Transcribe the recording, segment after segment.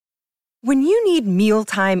When you need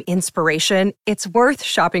mealtime inspiration, it's worth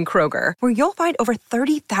shopping Kroger, where you'll find over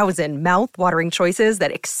 30,000 mouth-watering choices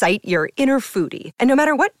that excite your inner foodie. And no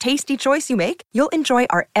matter what tasty choice you make, you'll enjoy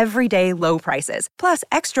our everyday low prices, plus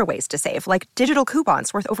extra ways to save, like digital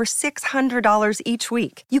coupons worth over $600 each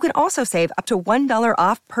week. You can also save up to $1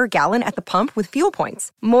 off per gallon at the pump with fuel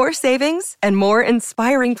points. More savings and more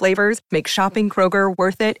inspiring flavors make shopping Kroger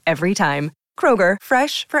worth it every time. Kroger,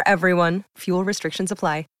 fresh for everyone. Fuel restrictions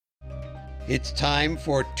apply. It's time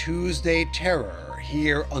for Tuesday Terror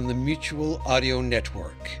here on the Mutual Audio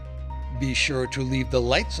Network. Be sure to leave the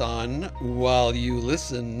lights on while you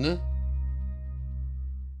listen.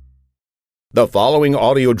 The following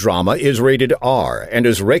audio drama is rated R and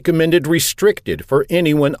is recommended restricted for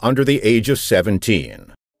anyone under the age of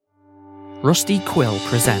 17. Rusty Quill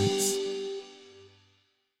presents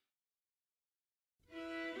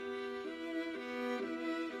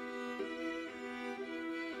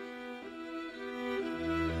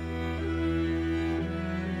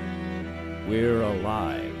We're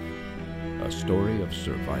Alive, a story of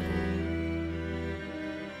survival.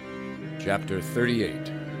 Chapter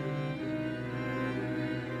 38.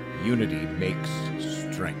 Unity makes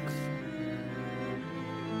strength.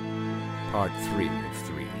 Part 3 of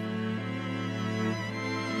 3.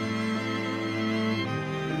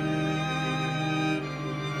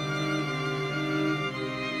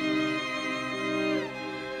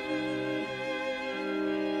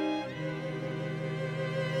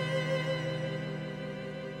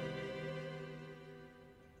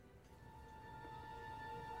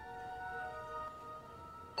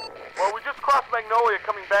 Well, we just crossed Magnolia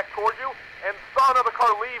coming back toward you and saw another car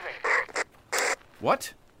leaving.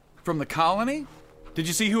 What? From the colony? Did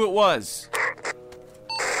you see who it was?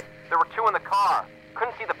 There were two in the car.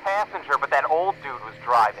 Couldn't see the passenger, but that old dude was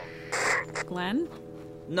driving. Glenn?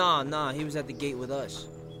 Nah, he was at the gate with us.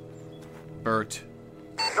 Bert.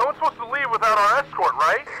 No one's supposed to leave without our escort,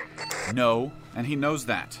 right? No, and he knows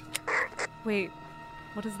that. Wait,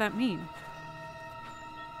 what does that mean?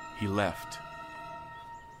 He left.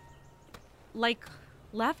 Like,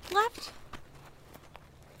 left?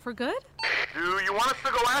 For good? Do you want us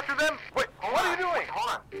to go after them? Wait, what are you doing?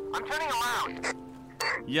 Hold on. I'm turning around.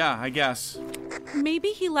 Yeah, I guess. Maybe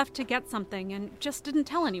he left to get something and just didn't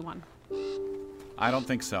tell anyone. I don't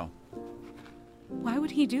think so. Why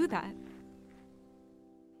would he do that?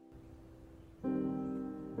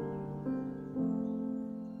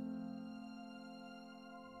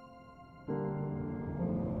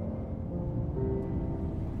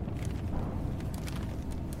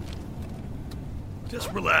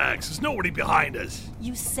 Just relax. There's nobody behind us.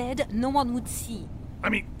 You said no one would see. I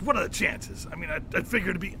mean, what are the chances? I mean, I'd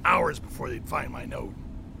figure it'd be hours before they'd find my note.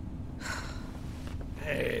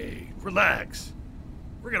 Hey, relax.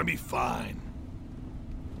 We're gonna be fine.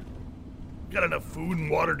 Got enough food and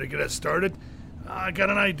water to get us started. I got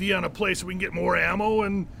an idea on a place we can get more ammo,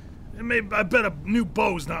 and maybe I bet a new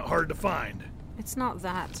bow's not hard to find. It's not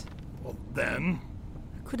that. Well, then...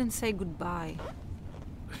 I couldn't say goodbye.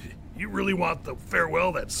 You really want the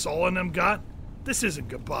farewell that Saul and them got? This isn't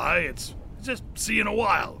goodbye, it's just see you in a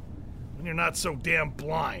while. When you're not so damn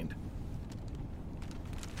blind.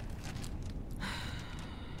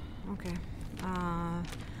 Okay.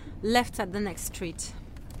 Left at the next street.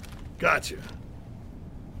 Gotcha.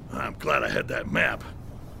 I'm glad I had that map.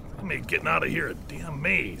 I made getting out of here a damn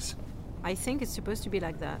maze. I think it's supposed to be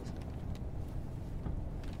like that.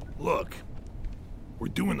 Look, we're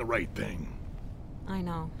doing the right thing. I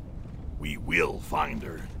know. We will find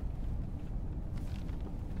her.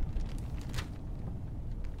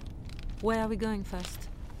 Where are we going first?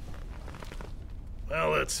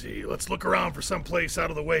 Well, let's see. Let's look around for some place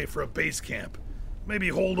out of the way for a base camp. Maybe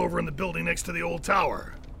hold over in the building next to the old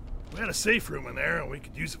tower. We had a safe room in there, and we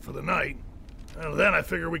could use it for the night. And then I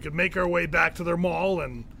figure we could make our way back to their mall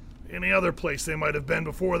and any other place they might have been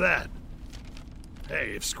before that.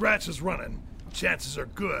 Hey, if Scratch is running, chances are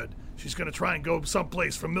good she's gonna try and go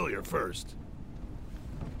someplace familiar first.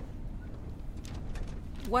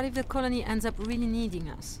 What if the colony ends up really needing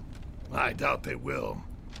us? I doubt they will.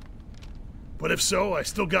 But if so, I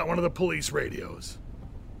still got one of the police radios.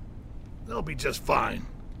 They'll be just fine.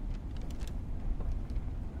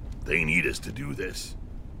 They need us to do this.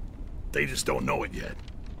 They just don't know it yet.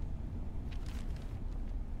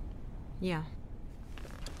 Yeah.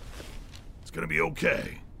 It's gonna be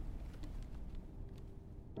okay.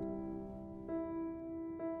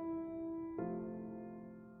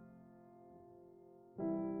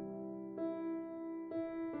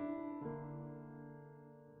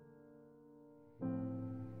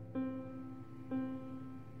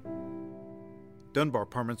 Dunbar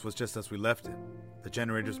Apartments was just as we left it. The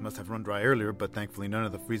generators must have run dry earlier, but thankfully none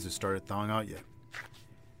of the freezers started thawing out yet.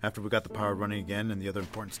 After we got the power running again and the other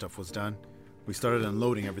important stuff was done, we started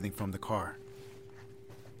unloading everything from the car.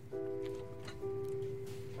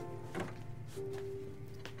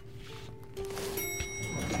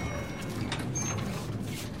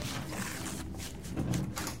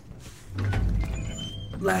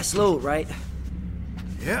 Last load, right?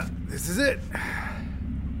 Yeah, this is it.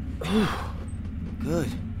 Good.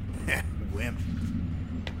 Wimp.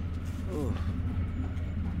 Ooh.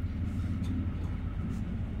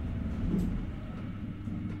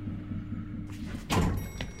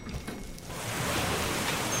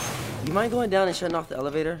 You mind going down and shutting off the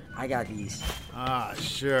elevator? I got these. Ah,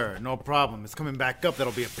 sure. No problem. It's coming back up.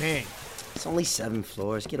 That'll be a pain. It's only 7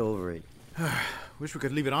 floors. Get over it. Wish we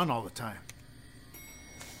could leave it on all the time.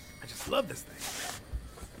 I just love this thing.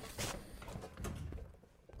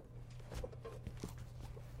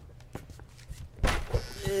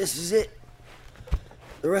 This is it.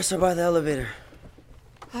 The rest are by the elevator.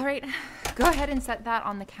 All right, go ahead and set that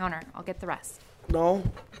on the counter. I'll get the rest. No,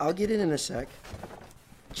 I'll get it in a sec.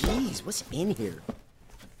 Jeez, what's in here?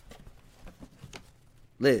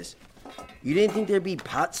 Liz, you didn't think there'd be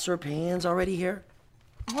pots or pans already here?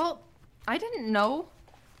 Well, I didn't know.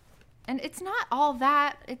 And it's not all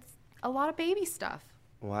that. It's a lot of baby stuff.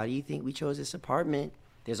 Why do you think we chose this apartment?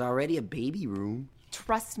 There's already a baby room.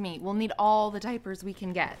 Trust me, we'll need all the diapers we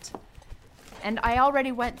can get. And I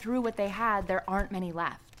already went through what they had. There aren't many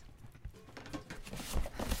left.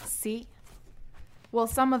 See? Well,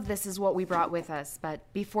 some of this is what we brought with us, but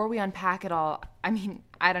before we unpack it all,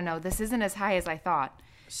 I don't know, this isn't as high as I thought.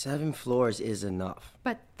 7 floors is enough.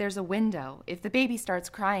 But there's a window. If the baby starts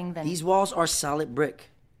crying, then... These walls are solid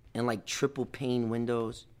brick and like triple pane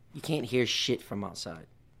windows. You can't hear shit from outside.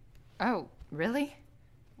 Oh, really?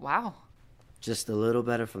 Wow. Just a little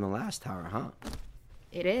better from the last tower, huh?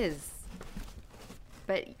 It is.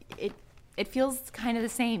 But it feels kind of the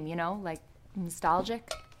same, you know, like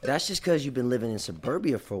nostalgic. That's just because you've been living in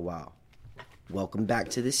suburbia for a while. Welcome back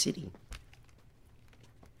to the city.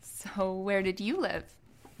 So where did you live?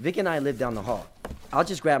 Vic and I live down the hall. I'll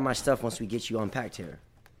just grab my stuff once we get you unpacked here.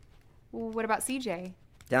 Well, what about CJ?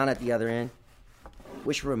 Down at the other end.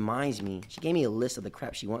 Which reminds me, she gave me a list of the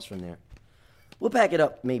crap she wants from there. We'll pack it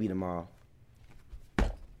up maybe tomorrow.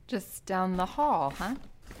 Just down the hall, huh?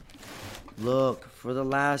 Look, for the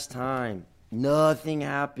last time, nothing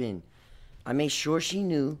happened. I made sure she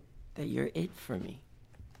knew that you're it for me.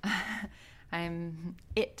 I'm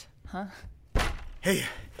it, huh? Hey,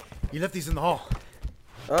 you left these in the hall.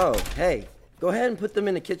 Oh, hey, go ahead and put them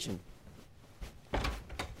in the kitchen.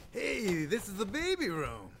 Hey, this is the baby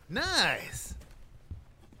room. Nice.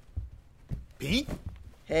 Pink?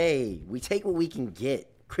 Hey, we take what we can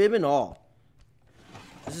get, crib and all.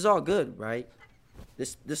 This is all good, right?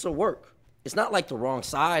 This'll work. It's not like the wrong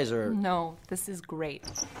size or... No, this is great.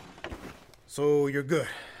 So you're good.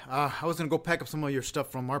 I was gonna go pack up some of your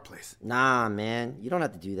stuff from our place. Nah, man. You don't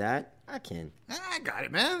have to do that. I can. I got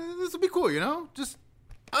it, man. This will be cool, you know? Just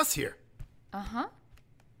us here. Uh-huh.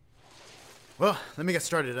 Well, let me get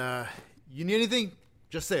started. You need anything?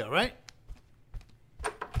 Just say, all right?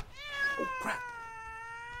 Oh, crap.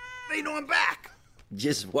 They know I'm back.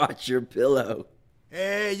 Just watch your pillow.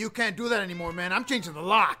 Hey, you can't do that anymore, man. I'm changing the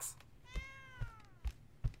locks.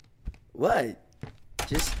 What?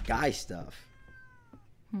 Just guy stuff.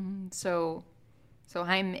 So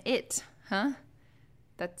I'm it, huh?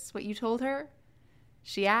 That's what you told her?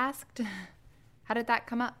 She asked? How did that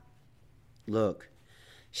come up? Look,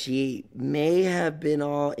 she may have been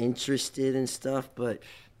all interested and stuff, but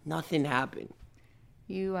nothing happened.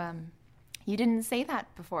 You didn't say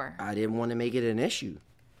that before. I didn't want to make it an issue.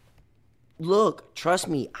 Look, trust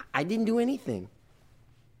me, I didn't do anything.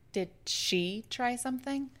 Did she try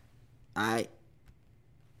something?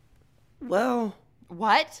 Well...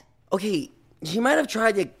 What? Okay, she might have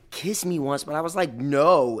tried to kiss me once, but I was like,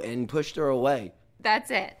 no, and pushed her away. That's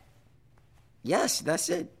it? Yes, that's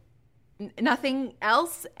it. Nothing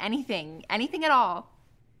else? Anything at all?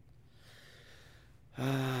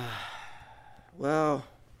 Well,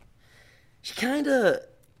 she kinda,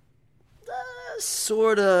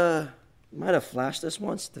 sorta, might have flashed us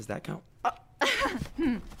once. Does that count?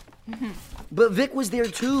 But Vic was there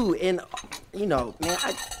too, and, you know, man,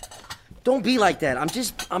 don't be like that.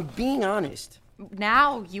 I'm being honest.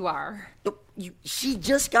 Now you are. She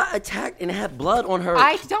just got attacked and had blood on her.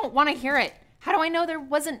 I don't want to hear it. How do I know there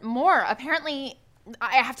wasn't more? Apparently,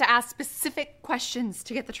 I have to ask specific questions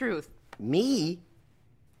to get the truth. Me?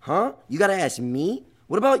 Huh? You gotta ask me?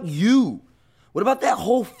 What about you? What about that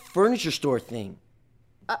whole furniture store thing?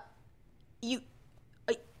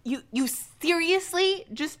 You seriously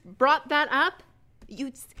just brought that up?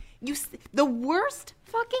 The worst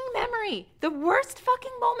fucking memory. The worst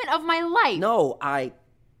fucking moment of my life. No,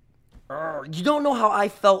 you don't know how I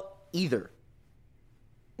felt either.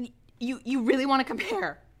 You really want to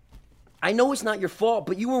compare? I know it's not your fault,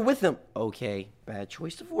 but you were with him. Okay, bad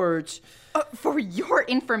choice of words. For your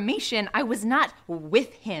information, I was not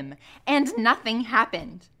with him, and nothing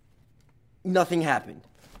happened. Nothing happened.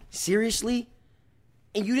 Seriously?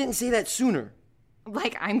 And you didn't say that sooner.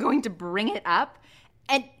 Like I'm going to bring it up?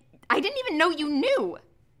 And I didn't even know you knew.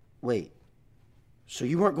 Wait, so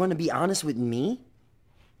you weren't going to be honest with me?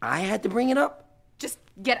 I had to bring it up? Just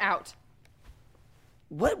get out.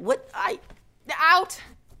 What? Out!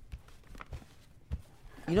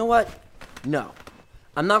 You know what? No.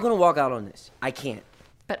 I'm not going to walk out on this. I can't.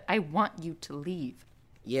 But I want you to leave.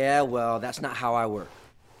 Yeah, well, that's not how I work.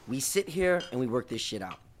 We sit here and we work this shit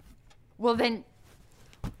out. Well, then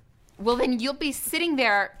you'll be sitting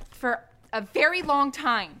there for a very long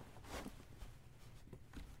time.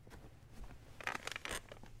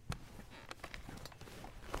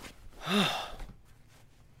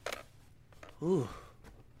 Ooh.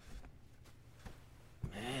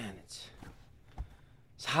 Man, it's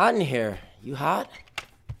hot in here. You hot?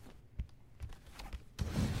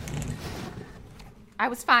 I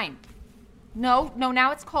was fine. No,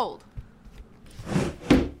 now it's cold.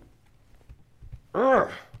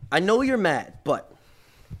 I know you're mad, but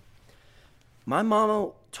my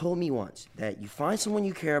mama told me once that you find someone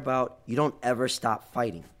you care about, you don't ever stop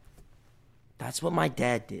fighting. That's what my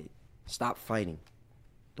dad did. Stop fighting.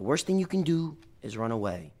 The worst thing you can do is run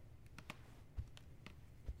away.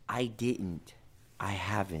 I didn't. I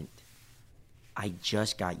haven't. I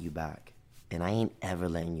just got you back, and I ain't ever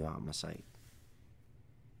letting you out of my sight.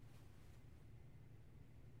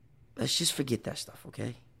 Let's just forget that stuff,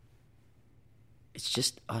 okay? It's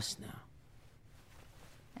just us now.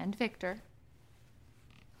 And Victor.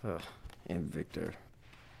 And Victor.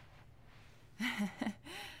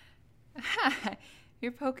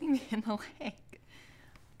 You're poking me in the leg.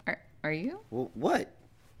 Are you? Well, what?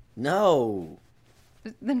 No.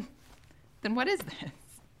 Then what is this?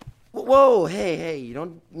 Whoa, hey, you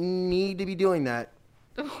don't need to be doing that.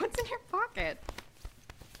 What's in your pocket?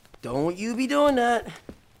 Don't you be doing that.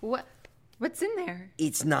 What's in there?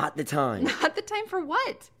 It's not the time. Not the time for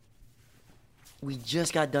what? We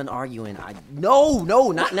just got done arguing. No,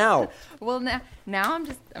 not now. Well, now I'm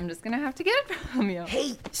just gonna have to get it from you.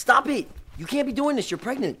 Hey, stop it. You can't be doing this. You're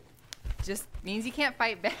pregnant. Just means you can't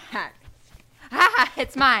fight back. Ha!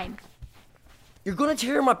 It's mine. You're gonna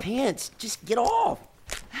tear my pants. Just get off.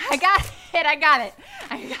 I got it.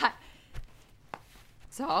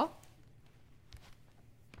 So?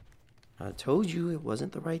 I told you it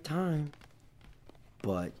wasn't the right time.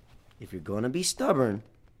 But if you're gonna be stubborn,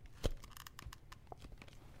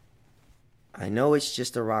 I know it's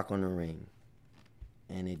just a rock on the ring.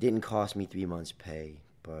 And it didn't cost me 3 months' pay,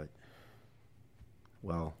 but,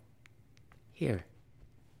 well, here.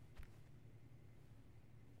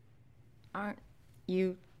 Aren't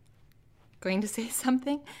you going to say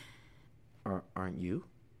something? Aren't you?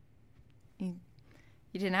 You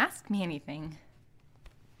didn't ask me anything.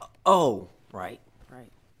 Oh, right.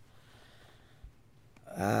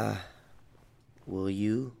 Will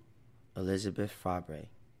you, Elizabeth Fabre,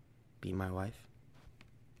 be my wife?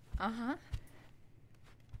 Uh-huh.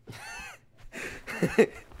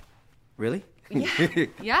 Really?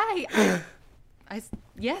 Yeah.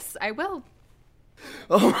 Yes, I will.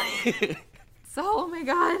 Oh my. Oh my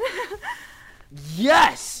God.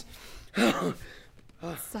 Yes.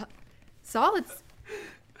 Saul, it's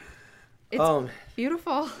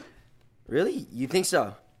beautiful. Really? You think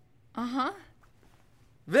so? Uh-huh.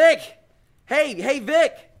 Vic! Hey,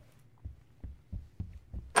 Vic!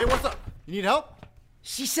 Hey, what's up? You need help?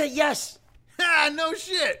 She said yes. No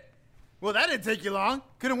shit. Well, that didn't take you long.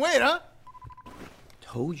 Couldn't wait, huh?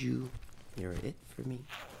 Told you, you're it for me.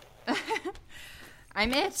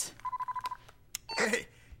 I'm it. Hey,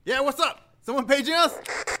 yeah, what's up? Someone paging us?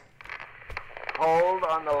 Hold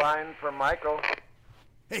on the line for Michael.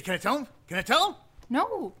 Hey, can I tell him?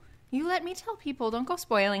 No, you let me tell people. Don't go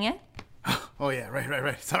spoiling it. Oh, yeah,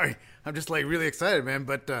 right. Sorry. I'm just, really excited, man.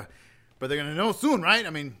 But they're going to know soon, right? I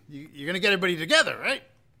mean, you're going to get everybody together, right?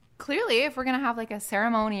 Clearly, if we're going to have, a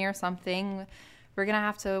ceremony or something, we're going to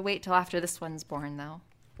have to wait till after this one's born, though.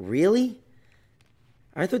 Really?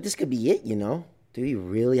 I thought this could be it, you know? Do we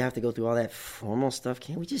really have to go through all that formal stuff?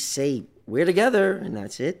 Can't we just say we're together and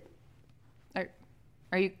that's it?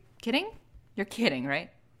 Are you kidding? You're kidding,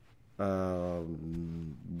 right?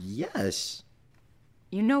 Yes.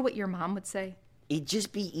 You know what your mom would say? It'd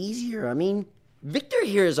just be easier. I mean, Victor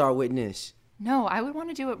here is our witness. No, I would want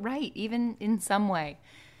to do it right, even in some way.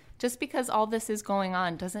 Just because all this is going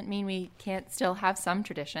on doesn't mean we can't still have some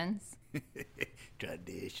traditions.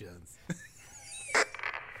 Traditions.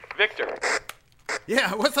 Victor.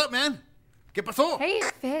 Yeah, what's up, man? ¿Qué pasó? Hey,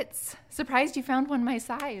 it fits. Surprised you found one my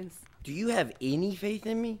size. Do you have any faith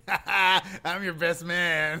in me? I'm your best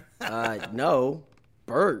man. No.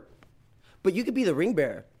 Bert. But you could be the ring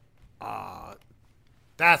bearer.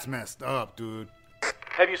 That's messed up, dude.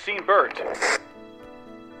 Have you seen Bert?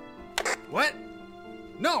 What?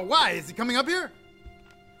 No, why? Is he coming up here?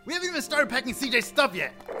 We haven't even started packing CJ's stuff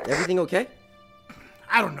yet. Everything okay?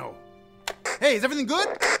 I don't know. Hey, is everything good?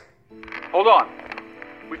 Hold on.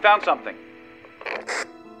 We found something.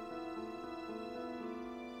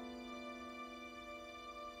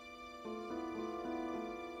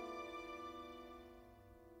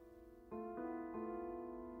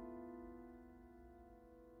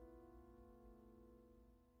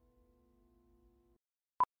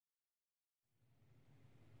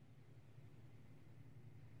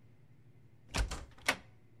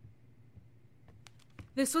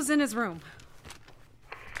 This was in his room.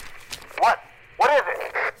 What? What is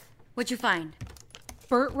it? What'd you find?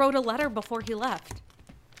 Bert wrote a letter before he left.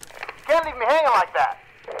 You can't leave me hanging like that.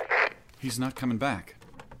 He's not coming back.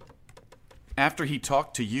 After he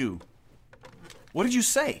talked to you. What did you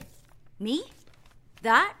say? Me?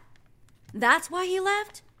 That's why he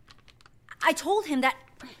left? I told him that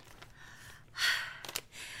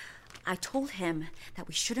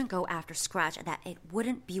we shouldn't go after Scratch and that it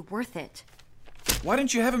wouldn't be worth it. Why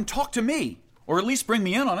didn't you have him talk to me? Or at least bring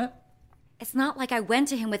me in on it? It's not like I went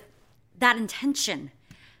to him with that intention.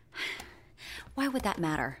 Why would that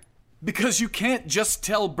matter? Because you can't just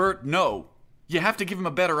tell Bert no. You have to give him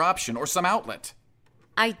a better option or some outlet.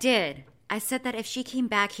 I did. I said that if she came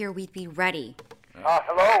back here, we'd be ready.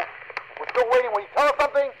 Hello? We're still waiting. Will you tell us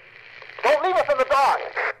something? Don't leave us in the dark.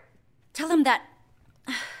 Tell him that...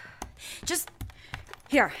 Just...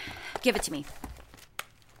 Here, give it to me.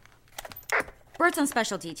 Bert's on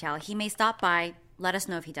special detail. He may stop by. Let us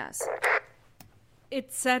know if he does.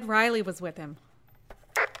 It said Riley was with him.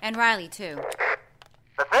 And Riley, too.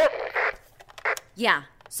 That's it? Yeah.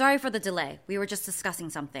 Sorry for the delay. We were just discussing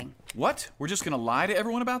something. What? We're just gonna lie to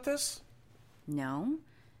everyone about this? No.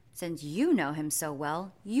 Since you know him so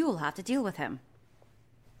well, you'll have to deal with him.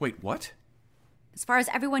 Wait, what? As far as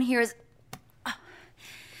everyone here is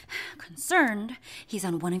concerned, he's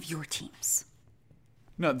on one of your teams.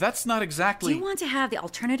 No, that's not exactly... Do you want to have the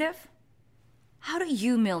alternative? How do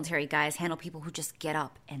you military guys handle people who just get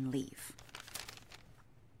up and leave?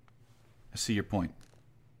 I see your point.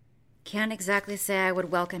 Can't exactly say I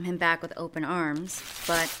would welcome him back with open arms,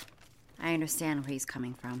 but I understand where he's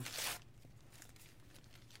coming from.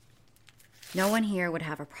 No one here would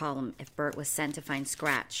have a problem if Bert was sent to find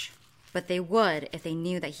Scratch, but they would if they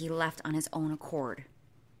knew that he left on his own accord.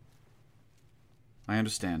 I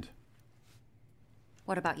understand.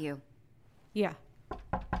 What about you? Yeah.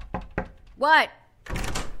 What?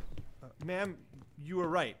 Ma'am, you were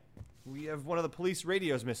right. We have one of the police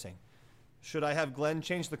radios missing. Should I have Glenn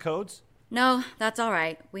change the codes? No, that's all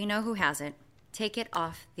right. We know who has it. Take it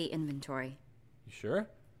off the inventory. You sure?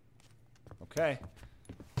 Okay.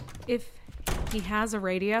 If he has a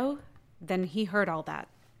radio, then he heard all that.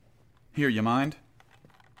 Here, you mind?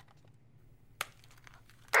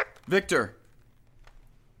 Victor.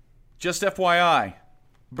 Just FYI,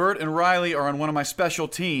 Bert and Riley are on one of my special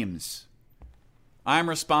teams. I'm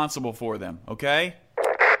responsible for them, okay?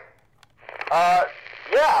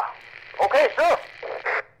 Yeah. Okay, sure.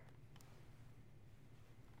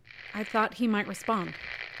 I thought he might respond.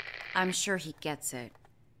 I'm sure he gets it.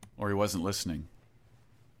 Or he wasn't listening.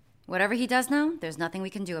 Whatever he does now, there's nothing we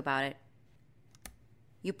can do about it.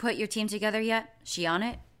 You put your team together yet? She on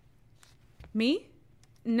it? Me?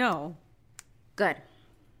 No. Good.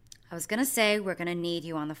 I was gonna say we're gonna need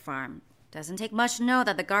you on the farm. Doesn't take much to know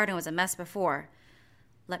that the garden was a mess before.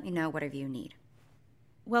 Let me know whatever you need.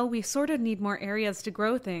 Well, we sort of need more areas to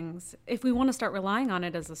grow things if we want to start relying on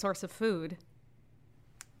it as a source of food.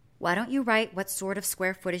 Why don't you write what sort of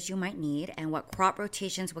square footage you might need and what crop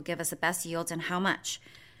rotations will give us the best yields and how much?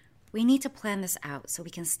 We need to plan this out so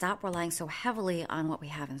we can stop relying so heavily on what we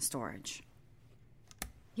have in storage.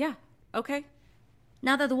 Yeah, okay.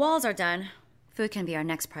 Now that the walls are done, food can be our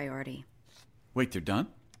next priority. Wait, they're done?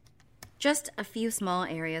 Just a few small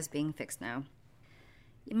areas being fixed now.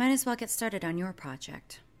 You might as well get started on your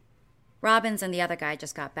project. Robbins and the other guy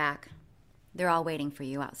just got back. They're all waiting for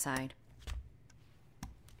you outside.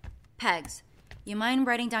 Pegs, you mind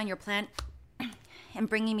writing down your plan and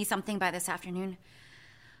bringing me something by this afternoon?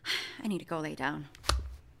 I need to go lay down.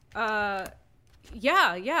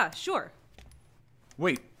 Yeah, sure.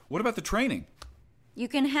 Wait, what about the training? You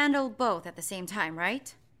can handle both at the same time,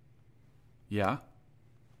 right? Yeah.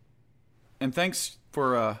 And thanks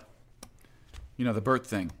for, the Bert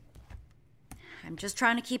thing. I'm just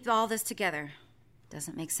trying to keep all this together.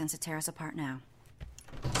 Doesn't make sense to tear us apart now.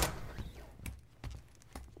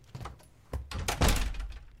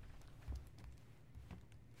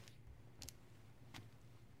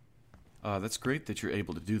 That's great that you're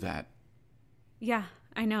able to do that. Yeah,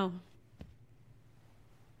 I know.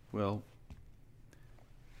 Well,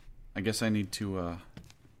 I guess I need to,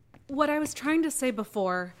 What I was trying to say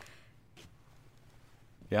before...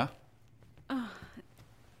 Yeah?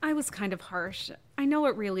 I was kind of harsh. I know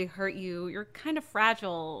it really hurt you. You're kind of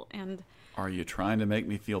fragile, and... Are you trying to make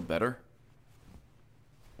me feel better?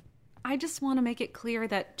 I just want to make it clear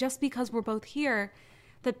that just because we're both here,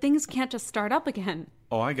 that things can't just start up again.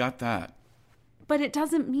 Oh, I got that. But it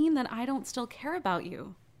doesn't mean that I don't still care about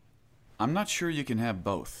you. I'm not sure you can have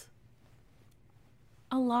both.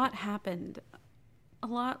 A lot happened. A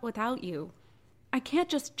lot without you. I can't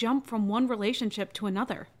just jump from one relationship to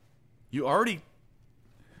another. You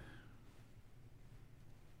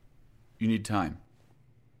need time.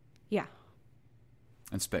 Yeah.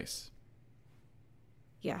 And space.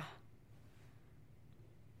 Yeah.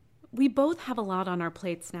 We both have a lot on our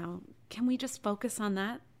plates now. Can we just focus on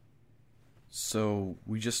that? So,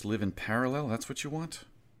 we just live in parallel? That's what you want?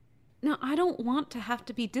 No, I don't want to have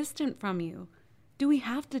to be distant from you. Do we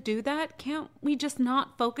have to do that? Can't we just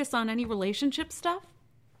not focus on any relationship stuff?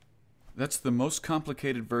 That's the most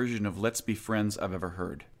complicated version of Let's Be Friends I've ever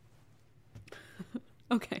heard.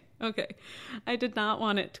 Okay. I did not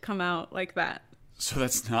want it to come out like that. So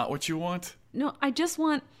that's not what you want? No,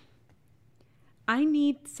 I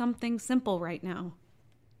need something simple right now.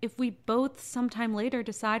 If we both sometime later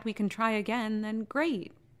decide we can try again, then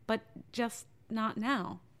great. But just not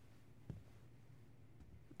now.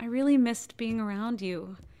 I really missed being around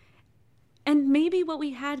you. And maybe what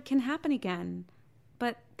we had can happen again.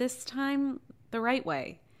 But this time, the right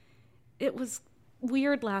way. It was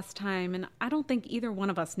weird last time, and I don't think either one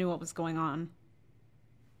of us knew what was going on.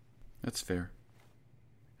 That's fair.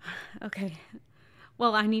 Okay.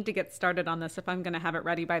 Well, I need to get started on this if I'm going to have it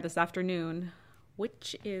ready by this afternoon.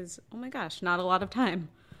 Which is, oh my gosh, not a lot of time.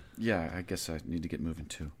 Yeah, I guess I need to get moving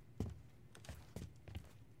too.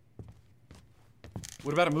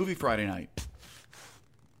 What about a movie Friday night?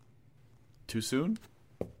 Too soon?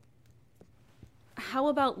 How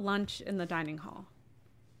about lunch in the dining hall?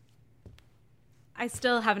 I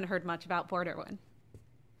still haven't heard much about Borderwood.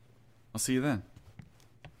 I'll see you then.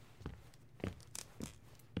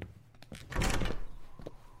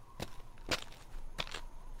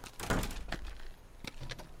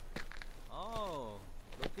 Oh,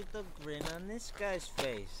 look at the grin on this guy's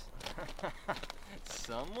face.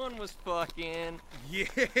 Someone was fucking.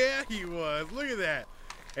 Yeah, he was. Look at that.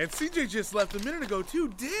 And CJ just left a minute ago,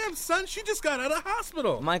 too. Damn, son, she just got out of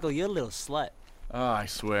hospital. Michael, you're a little slut. Oh, I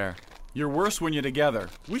swear. You're worse when you're together.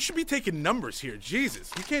 We should be taking numbers here.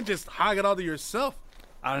 Jesus, you can't just hog it all to yourself.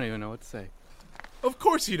 I don't even know what to say. Of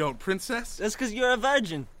course you don't, princess. That's because you're a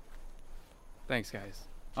virgin. Thanks, guys.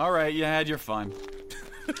 All right, you had your fun.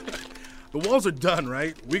 The walls are done,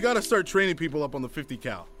 right? We gotta start training people up on the 50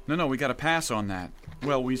 cal. No, we gotta pass on that.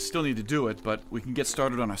 Well, we still need to do it, but we can get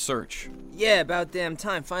started on a search. Yeah, about damn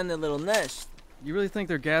time. Find their little nest. You really think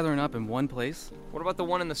they're gathering up in one place? What about the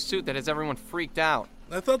one in the suit that has everyone freaked out?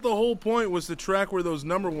 I thought the whole point was to track where those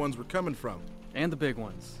number ones were coming from. And the big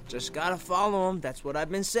ones. Just gotta follow them. That's what I've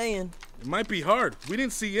been saying. It might be hard. We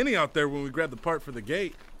didn't see any out there when we grabbed the part for the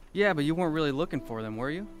gate. Yeah, but you weren't really looking for them, were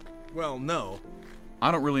you? Well, no.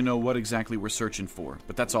 I don't really know what exactly we're searching for,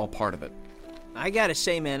 but that's all part of it. I gotta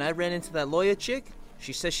say, man, I ran into that lawyer chick.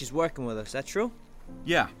 She says she's working with us. That true?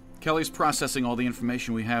 Yeah. Kelly's processing all the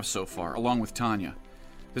information we have so far, along with Tanya.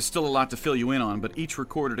 There's still a lot to fill you in on, but each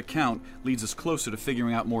recorded account leads us closer to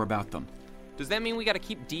figuring out more about them. Does that mean we gotta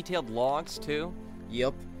keep detailed logs, too?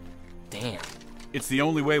 Yep. Damn. It's the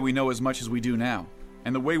only way we know as much as we do now,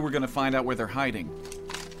 and the way we're gonna find out where they're hiding.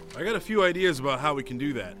 I got a few ideas about how we can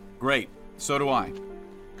do that. Great. So do I.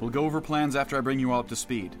 We'll go over plans after I bring you all up to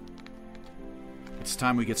speed. It's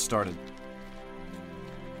time we get started.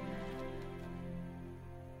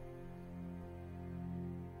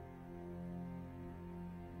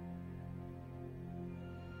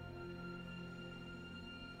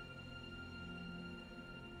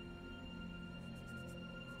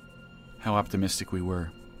 How optimistic we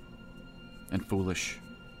were. And foolish.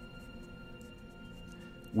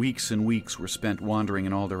 Weeks and weeks were spent wandering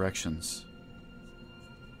in all directions.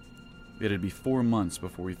 It'd be 4 months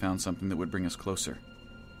before we found something that would bring us closer.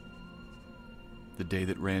 The day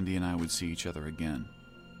that Randy and I would see each other again.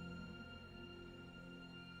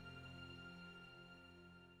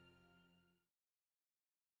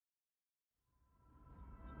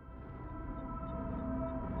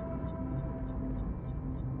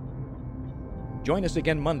 Join us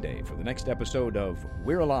again Monday for the next episode of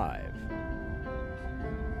We're Alive.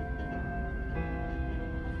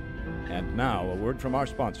 And now, a word from our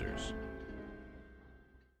sponsors.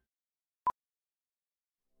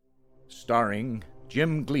 Starring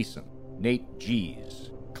Jim Gleason, Nate Gies,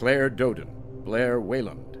 Claire Doden, Blair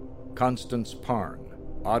Wayland, Constance Parn,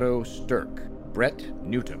 Otto Stirk, Brett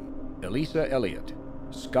Newton, Elisa Elliott,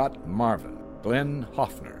 Scott Marvin, Glenn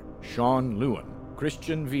Hoffner, Sean Lewin,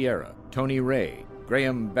 Christian Vieira, Tony Ray,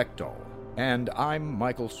 Graham Bechtel, and I'm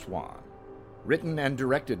Michael Swan. Written and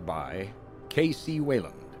directed by K.C.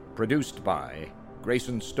 Wayland. Produced by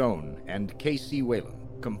Grayson Stone and K.C.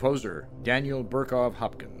 Wayland. Composer Daniel Burkov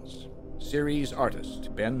Hopkins. Series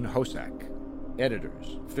artist Ben Hosack.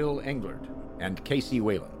 Editors Phil Englert and K.C.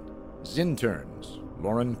 Wayland. Zinterns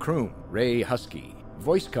Lauren Kroom, Ray Husky.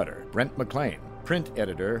 Voice cutter Brent McLean. Print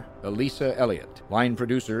editor Elisa Elliott. Line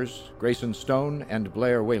producers Grayson Stone and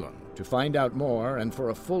Blair Wayland. To find out more and for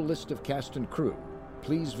a full list of cast and crew,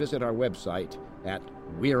 please visit our website at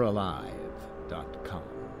we'realive.com.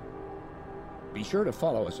 Be sure to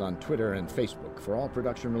follow us on Twitter and Facebook for all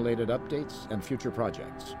production-related updates and future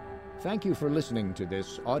projects. Thank you for listening to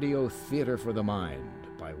this audio theater for the mind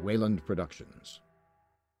by Wayland Productions.